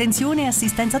 manutenzione e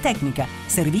assistenza tecnica,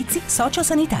 servizi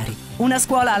sociosanitari. Una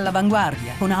scuola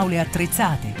all'avanguardia, con aule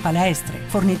attrezzate, palestre,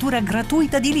 fornitura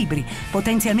gratuita di libri,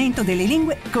 potenziamento delle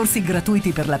lingue, corsi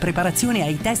gratuiti per la preparazione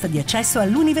ai test di accesso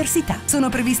all'università. Sono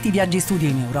previsti viaggi studio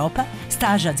in Europa,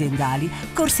 stage aziendali,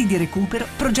 corsi di recupero,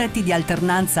 progetti di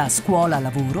alternanza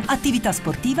scuola-lavoro, attività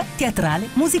sportiva, teatrale,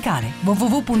 musicale.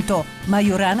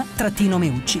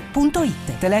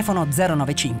 www.majorana-meucci.it. Telefono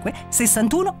 095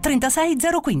 61 36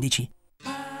 015.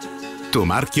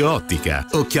 Tomarchio Ottica,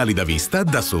 occhiali da vista,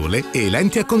 da sole e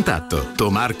lenti a contatto.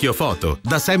 Tomarchio Foto,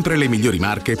 da sempre le migliori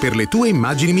marche per le tue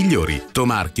immagini migliori.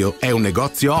 Tomarchio è un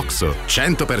negozio OXO,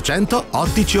 100%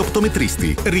 ottici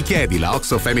optometristi. Richiedi la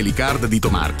OXO Family Card di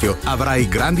Tomarchio, avrai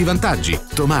grandi vantaggi.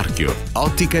 Tomarchio,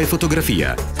 ottica e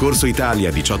fotografia. Corso Italia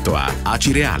 18A,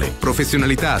 Acireale.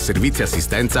 Professionalità, servizi e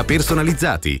assistenza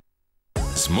personalizzati.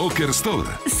 Smoker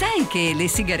Store. Sai che le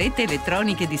sigarette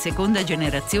elettroniche di seconda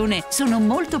generazione sono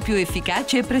molto più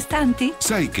efficaci e prestanti?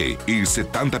 Sai che il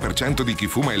 70% di chi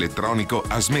fuma elettronico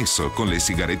ha smesso con le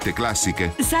sigarette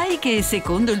classiche? Sai che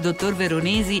secondo il dottor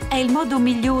Veronesi è il modo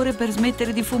migliore per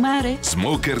smettere di fumare?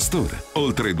 Smoker Store.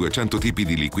 Oltre 200 tipi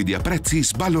di liquidi a prezzi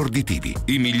sbalorditivi.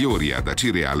 I migliori ad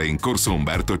Acireale in corso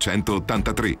Umberto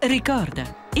 183.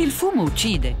 Ricorda, il fumo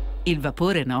uccide, il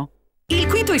vapore no. Il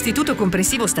quinto istituto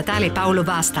comprensivo statale Paolo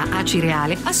Vasta,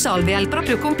 Acireale, assolve al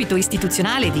proprio compito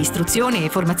istituzionale di istruzione e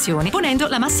formazione, ponendo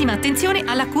la massima attenzione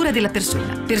alla cura della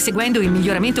persona, perseguendo il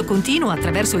miglioramento continuo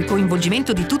attraverso il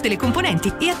coinvolgimento di tutte le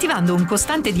componenti e attivando un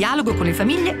costante dialogo con le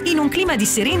famiglie in un clima di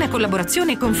serena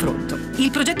collaborazione e confronto.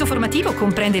 Il progetto formativo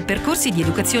comprende percorsi di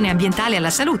educazione ambientale alla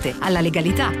salute, alla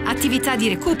legalità, attività di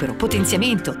recupero,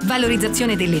 potenziamento,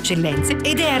 valorizzazione delle eccellenze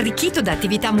ed è arricchito da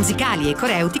attività musicali e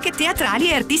coreutiche, teatrali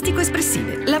e artistico-espressive.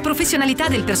 La professionalità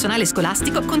del personale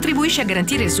scolastico contribuisce a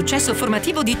garantire il successo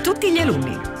formativo di tutti gli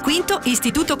alunni. Quinto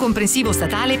Istituto Comprensivo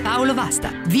Statale Paolo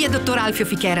Vasta, via Dottor Alfio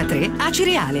Fichera 3,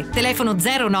 Acireale, telefono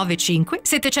 095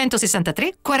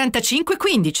 763 45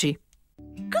 15.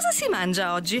 Cosa si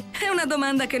mangia oggi? È una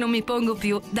domanda che non mi pongo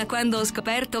più da quando ho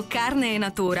scoperto Carne e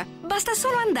Natura. Basta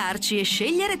solo andarci e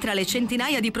scegliere tra le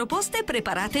centinaia di proposte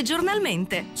preparate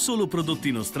giornalmente. Solo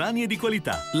prodotti nostrani e di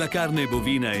qualità. La carne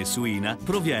bovina e suina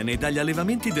proviene dagli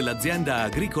allevamenti dell'azienda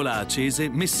agricola Acese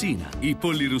Messina. I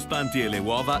polli ruspanti e le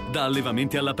uova da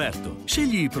allevamenti all'aperto.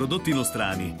 Scegli i prodotti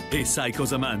nostrani e sai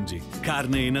cosa mangi.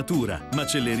 Carne e Natura,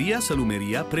 macelleria,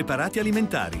 salumeria, preparati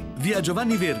alimentari. Via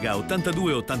Giovanni Verga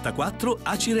 8284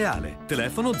 Acireale.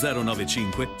 Telefono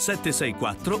 095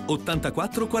 764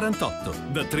 8448.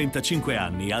 Da 35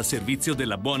 anni al servizio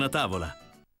della buona tavola.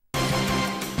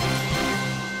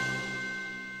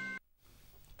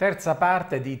 Terza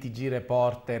parte di TG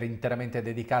Reporter interamente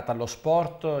dedicata allo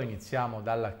sport. Iniziamo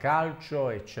dal calcio,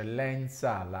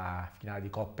 eccellenza, la finale di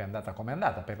Coppa è andata come è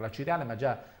andata per la Acireale, ma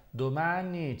già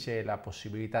domani c'è la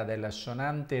possibilità del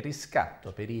sonante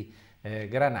riscatto per i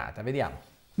Granata. Vediamo.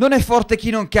 Non è forte chi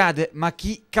non cade, ma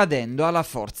chi cadendo ha la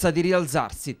forza di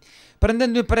rialzarsi.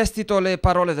 Prendendo in prestito le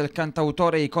parole del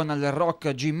cantautore icona del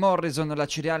rock Jim Morrison, la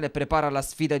Acireale prepara la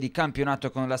sfida di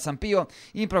campionato con la San Pio,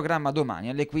 in programma domani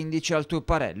alle 15 al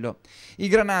Tupparello. I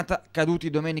Granata, caduti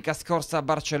domenica scorsa a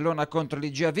Barcellona contro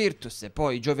l'Igea Virtus e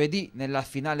poi giovedì nella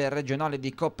finale regionale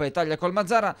di Coppa Italia col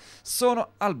Mazzara,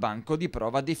 sono al banco di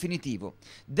prova definitivo.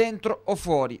 Dentro o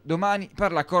fuori, domani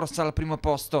per la corsa al primo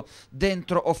posto,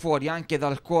 dentro o fuori anche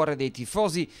dal cuore dei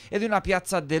tifosi ed una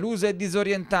piazza delusa e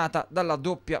disorientata dalla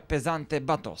doppia pesante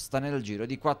batosta nel giro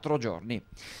di 4 giorni.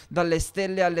 Dalle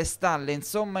stelle alle stalle,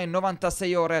 insomma in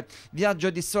 96 ore, viaggio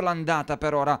di sola andata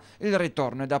per ora. Il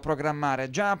ritorno è da programmare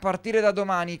già a partire da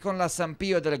domani con la San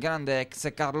Pio del grande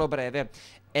ex Carlo Breve.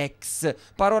 Ex,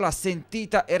 parola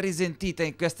sentita e risentita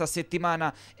in questa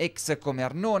settimana, ex come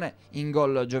Arnone, in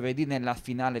gol giovedì nella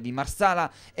finale di Marsala,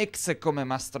 ex come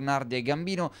Mastronardi e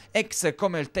Gambino, ex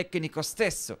come il tecnico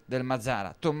stesso del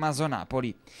Mazzara, Tommaso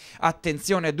Napoli.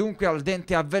 Attenzione dunque al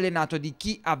dente avvelenato di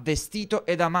chi ha vestito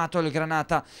ed amato il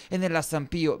Granata, e nella San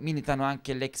Pio militano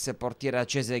anche l'ex portiere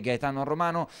accese Gaetano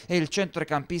Romano e il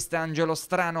centrocampista Angelo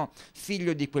Strano,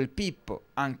 figlio di quel Pippo,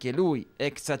 anche lui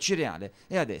ex Acireale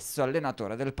e adesso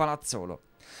allenatore del Palazzolo.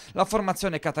 La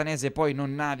formazione catanese poi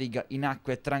non naviga in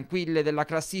acque tranquille della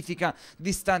classifica,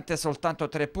 distante soltanto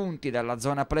 3 punti dalla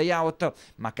zona play-out,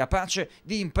 ma capace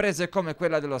di imprese come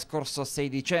quella dello scorso 6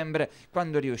 dicembre,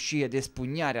 quando riuscì ad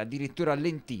espugnare addirittura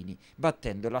Lentini,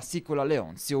 battendo la Sicula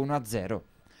Leonzio 1-0.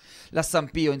 La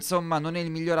San Pio, insomma, non è il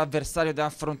miglior avversario da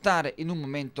affrontare in un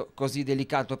momento così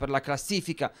delicato per la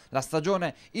classifica, la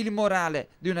stagione, il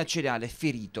morale di un Acireale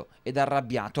ferito ed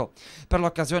arrabbiato. Per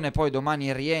l'occasione poi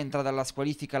domani rientra dalla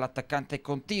squalifica l'attaccante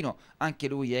Contino, anche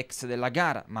lui ex della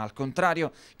gara, ma al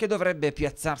contrario, che dovrebbe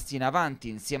piazzarsi in avanti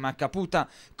insieme a Caputa,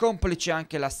 complice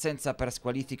anche l'assenza per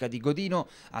squalifica di Godino,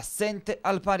 assente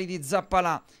al pari di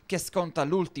Zappalà, che sconta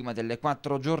l'ultima delle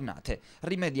 4 giornate,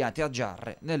 rimediate a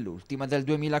Giarre nell'ultima del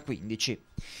 2015.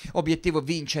 Obiettivo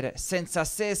vincere, senza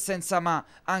se e senza ma,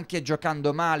 anche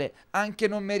giocando male, anche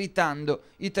non meritando.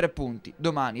 I 3 punti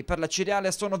domani per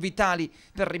l'Acireale sono vitali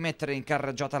per rimettere in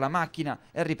carreggiata la macchina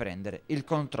e riprendere il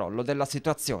controllo della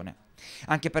situazione.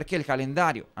 Anche perché il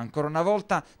calendario, ancora una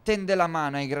volta, tende la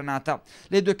mano ai Granata.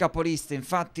 Le 2 capoliste,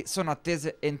 infatti, sono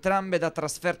attese entrambe da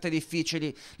trasferte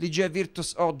difficili. L'Igea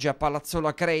Virtus oggi a Palazzolo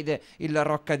Acreide, il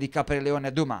Rocca di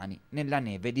Capreleone domani nella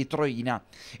neve di Troina.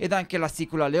 Ed anche la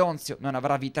Sicula Leonzio non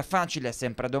avrà vita facile,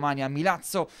 sempre domani a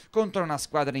Milazzo, contro una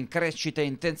squadra in crescita e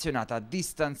intenzionata a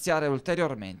distanziare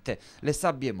ulteriormente le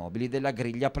sabbie mobili della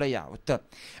griglia play-out.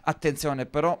 Attenzione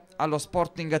però allo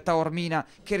Sporting Taormina,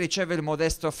 che riceve il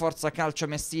modesto Forza Calcio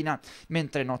Messina,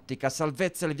 mentre in ottica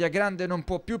salvezza il Viagrande non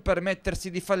può più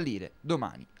permettersi di fallire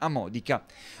domani a Modica.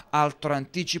 Altro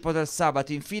anticipo del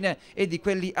sabato infine è di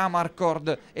quelli a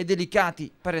Marcord e delicati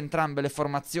per entrambe le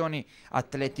formazioni.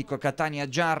 Atletico Catania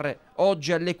Giarre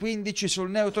oggi alle 15 sul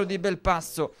neutro di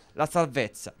Belpasso. La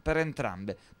salvezza per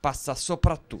entrambe passa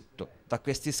soprattutto da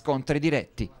questi scontri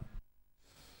diretti.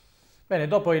 Bene,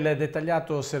 dopo il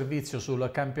dettagliato servizio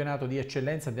sul campionato di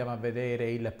eccellenza andiamo a vedere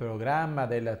il programma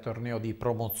del torneo di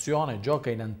promozione. Gioca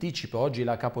in anticipo oggi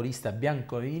la capolista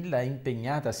biancovilla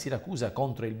impegnata a Siracusa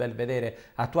contro il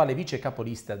Belvedere, attuale vice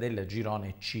capolista del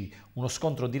girone C. Uno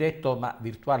scontro diretto ma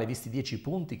virtuale visti 10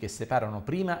 punti che separano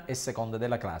prima e seconda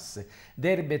della classe.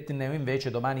 Derby Etneo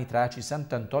invece domani tra Aci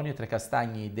Sant'Antonio e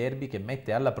Trecastagni, derby che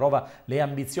mette alla prova le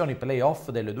ambizioni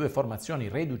play-off delle 2 formazioni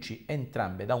reduci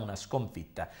entrambe da una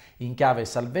sconfitta. In chiave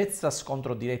salvezza,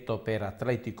 scontro diretto per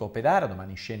Atletico Pedara,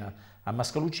 domani in scena a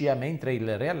Mascalucia, mentre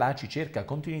il Real Aci cerca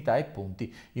continuità e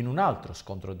punti in un altro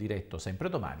scontro diretto, sempre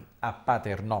domani, a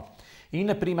Paternò.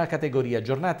 In prima categoria,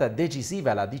 giornata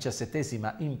decisiva, la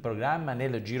 17ª in programma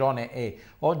nel girone E.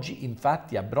 Oggi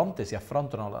infatti a Bronte si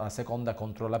affrontano la seconda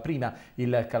contro la prima,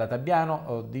 il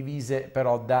Calatabiano divise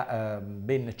però da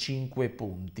ben 5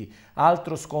 punti.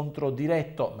 Altro scontro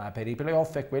diretto, ma per i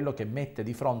playoff, è quello che mette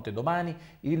di fronte domani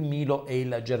il Milo e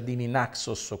il Giardini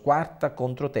Naxos, quarta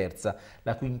contro terza.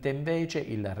 La quinta invece,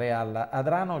 il Real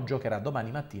Adrano, giocherà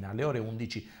domani mattina alle ore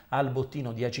 11 al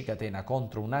bottino di Aci Catena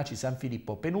contro un Aci San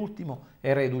Filippo penultimo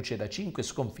e reduce da 5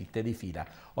 sconfitte di fila.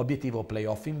 Obiettivo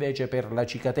playoff invece per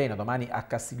l'Aci Catena domani a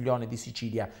Castiglione di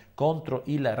Sicilia contro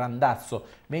il Randazzo,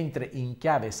 mentre in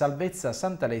chiave salvezza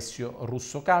Sant'Alessio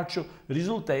Russo Calcio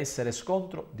risulta essere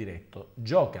scontro diretto.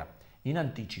 Gioca in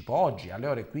anticipo oggi alle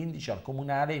ore 15 al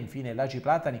Comunale infine l'Aci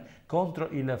Platani contro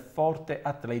il Forte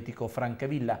Atletico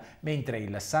Francavilla, mentre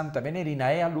il Santa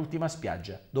Venerina è all'ultima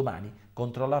spiaggia domani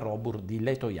contro la Robur di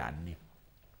Letoianni.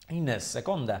 In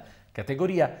seconda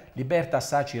categoria,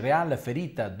 Libertas Aci Real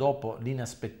ferita dopo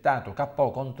l'inaspettato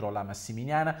KO contro la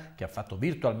Massimiliana, che ha fatto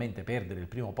virtualmente perdere il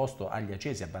primo posto agli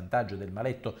acesi a vantaggio del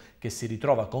Maletto, che si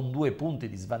ritrova con 2 punti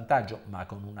di svantaggio ma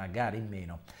con una gara in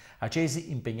meno.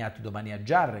 Acesi impegnati domani a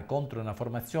Giarre contro una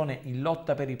formazione in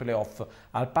lotta per i playoff,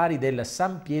 al pari del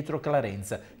San Pietro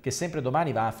Clarenza, che sempre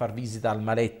domani va a far visita al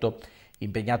Maletto.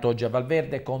 Impegnato oggi a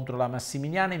Valverde contro la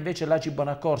Massimiliana invece l'Aci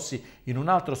Bonaccorsi in un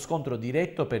altro scontro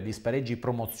diretto per gli spareggi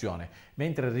promozione,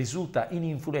 mentre risulta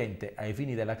ininfluente ai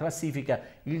fini della classifica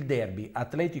il derby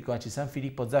Atletico Aci San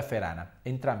Filippo Zafferana,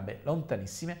 entrambe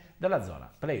lontanissime dalla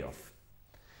zona playoff.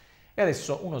 E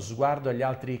adesso uno sguardo agli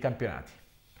altri campionati.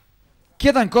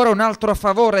 Chiede ancora un altro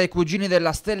favore ai cugini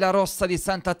della Stella Rossa di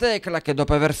Santa Tecla, che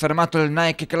dopo aver fermato il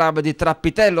Nike Club di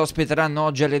Trappitello ospiteranno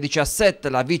oggi alle 17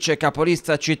 la vice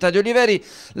capolista Città di Oliveri,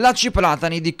 l'Aci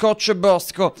Platani di Coach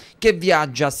Bosco, che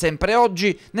viaggia sempre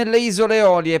oggi nelle Isole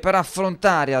Eolie per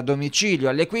affrontare a domicilio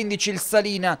alle 15 il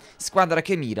Salina, squadra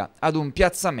che mira ad un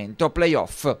piazzamento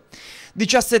playoff.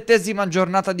 17ª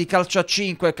giornata di calcio a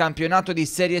 5, campionato di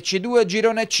Serie C2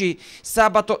 Girone C,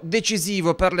 sabato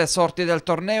decisivo per le sorti del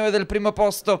torneo e del primo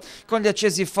posto, con gli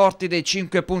accesi forti dei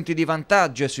 5 punti di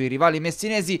vantaggio sui rivali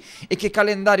messinesi e che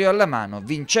calendario alla mano,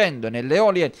 vincendo nelle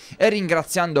Eolie e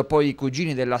ringraziando poi i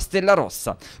cugini della Stella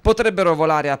Rossa, potrebbero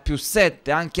volare a +7,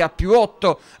 anche a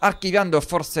 +8, archiviando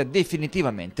forse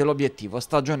definitivamente l'obiettivo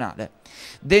stagionale.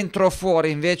 Dentro o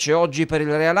fuori invece oggi per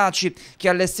il Real Aci, che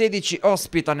alle 16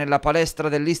 ospita nella palestra palestra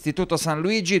dell'Istituto San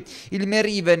Luigi, il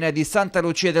Meriven di Santa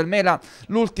Lucia del Mela,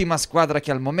 l'ultima squadra che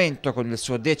al momento, con il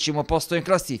suo 10° posto in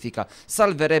classifica,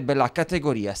 salverebbe la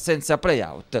categoria senza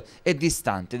play-out e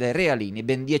distante dai realini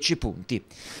ben 10 punti.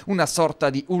 Una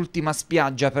sorta di ultima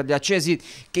spiaggia per gli accesi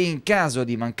che in caso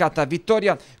di mancata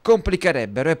vittoria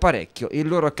complicherebbero e parecchio il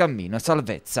loro cammino a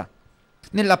salvezza.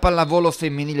 Nella pallavolo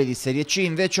femminile di Serie C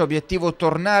invece obiettivo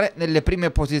tornare nelle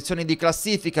prime posizioni di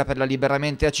classifica per la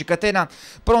Liberamente AC Catena,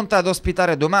 pronta ad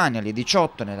ospitare domani alle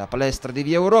 18 nella palestra di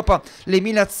Via Europa le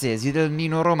milazzesi del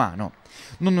Nino Romano.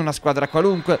 Non una squadra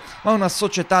qualunque, ma una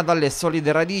società dalle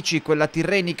solide radici, quella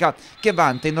tirrenica, che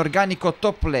vanta in organico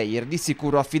top player di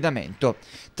sicuro affidamento.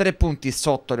 3 punti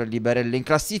sotto le liberelle in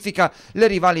classifica, le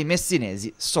rivali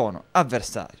messinesi sono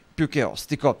avversari più che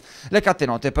ostico. Le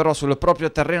catenote però sul proprio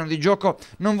terreno di gioco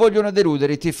non vogliono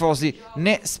deludere i tifosi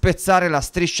né spezzare la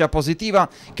striscia positiva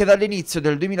che dall'inizio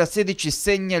del 2016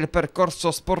 segna il percorso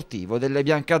sportivo delle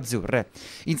biancazzurre.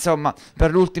 Insomma,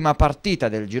 per l'ultima partita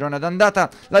del girone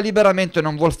d'andata la Liberamente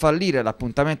non vuol fallire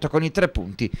l'appuntamento con i 3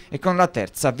 punti e con la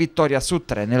terza vittoria su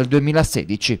 3 nel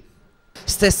 2016.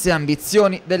 Stesse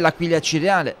ambizioni dell'Aquila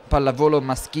Cireale, pallavolo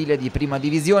maschile di prima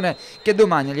divisione, che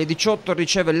domani alle 18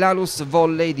 riceve l'Alus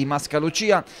Volley di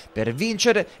Mascalucia per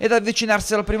vincere ed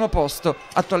avvicinarsi al primo posto,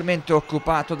 attualmente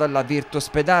occupato dalla Virtus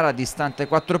Pedara distante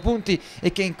 4 punti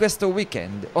e che in questo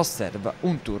weekend osserva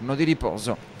un turno di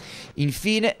riposo.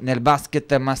 Infine, nel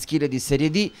basket maschile di Serie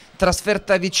D,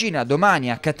 trasferta vicina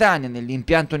domani a Catania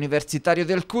nell'impianto universitario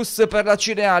del CUS per la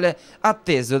Cireale,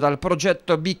 atteso dal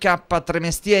progetto BK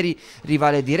Tremestieri,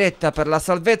 rivale diretta per la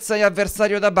salvezza e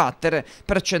avversario da battere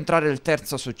per centrare il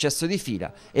terzo successo di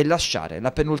fila e lasciare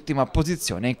la penultima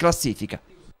posizione in classifica.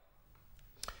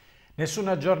 Nessun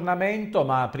aggiornamento,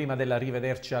 ma prima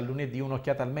dell'arrivederci a lunedì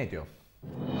un'occhiata al meteo.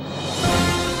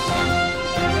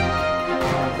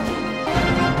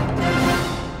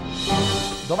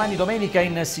 Domani domenica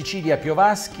in Sicilia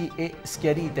piovaschi e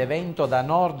schiarite, vento da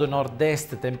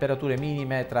nord-nord-est, temperature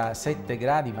minime tra 7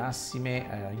 gradi,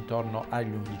 massime intorno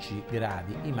agli 11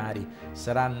 gradi. I mari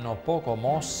saranno poco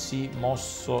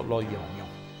mosso lo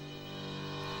Ionio.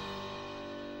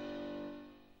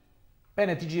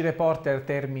 Bene, TG Reporter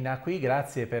termina qui,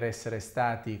 grazie per essere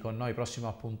stati con noi. Prossimo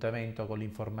appuntamento con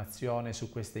l'informazione su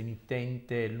questa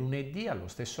emittente lunedì allo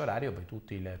stesso orario. Per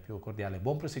tutti il più cordiale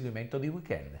buon proseguimento di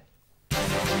weekend.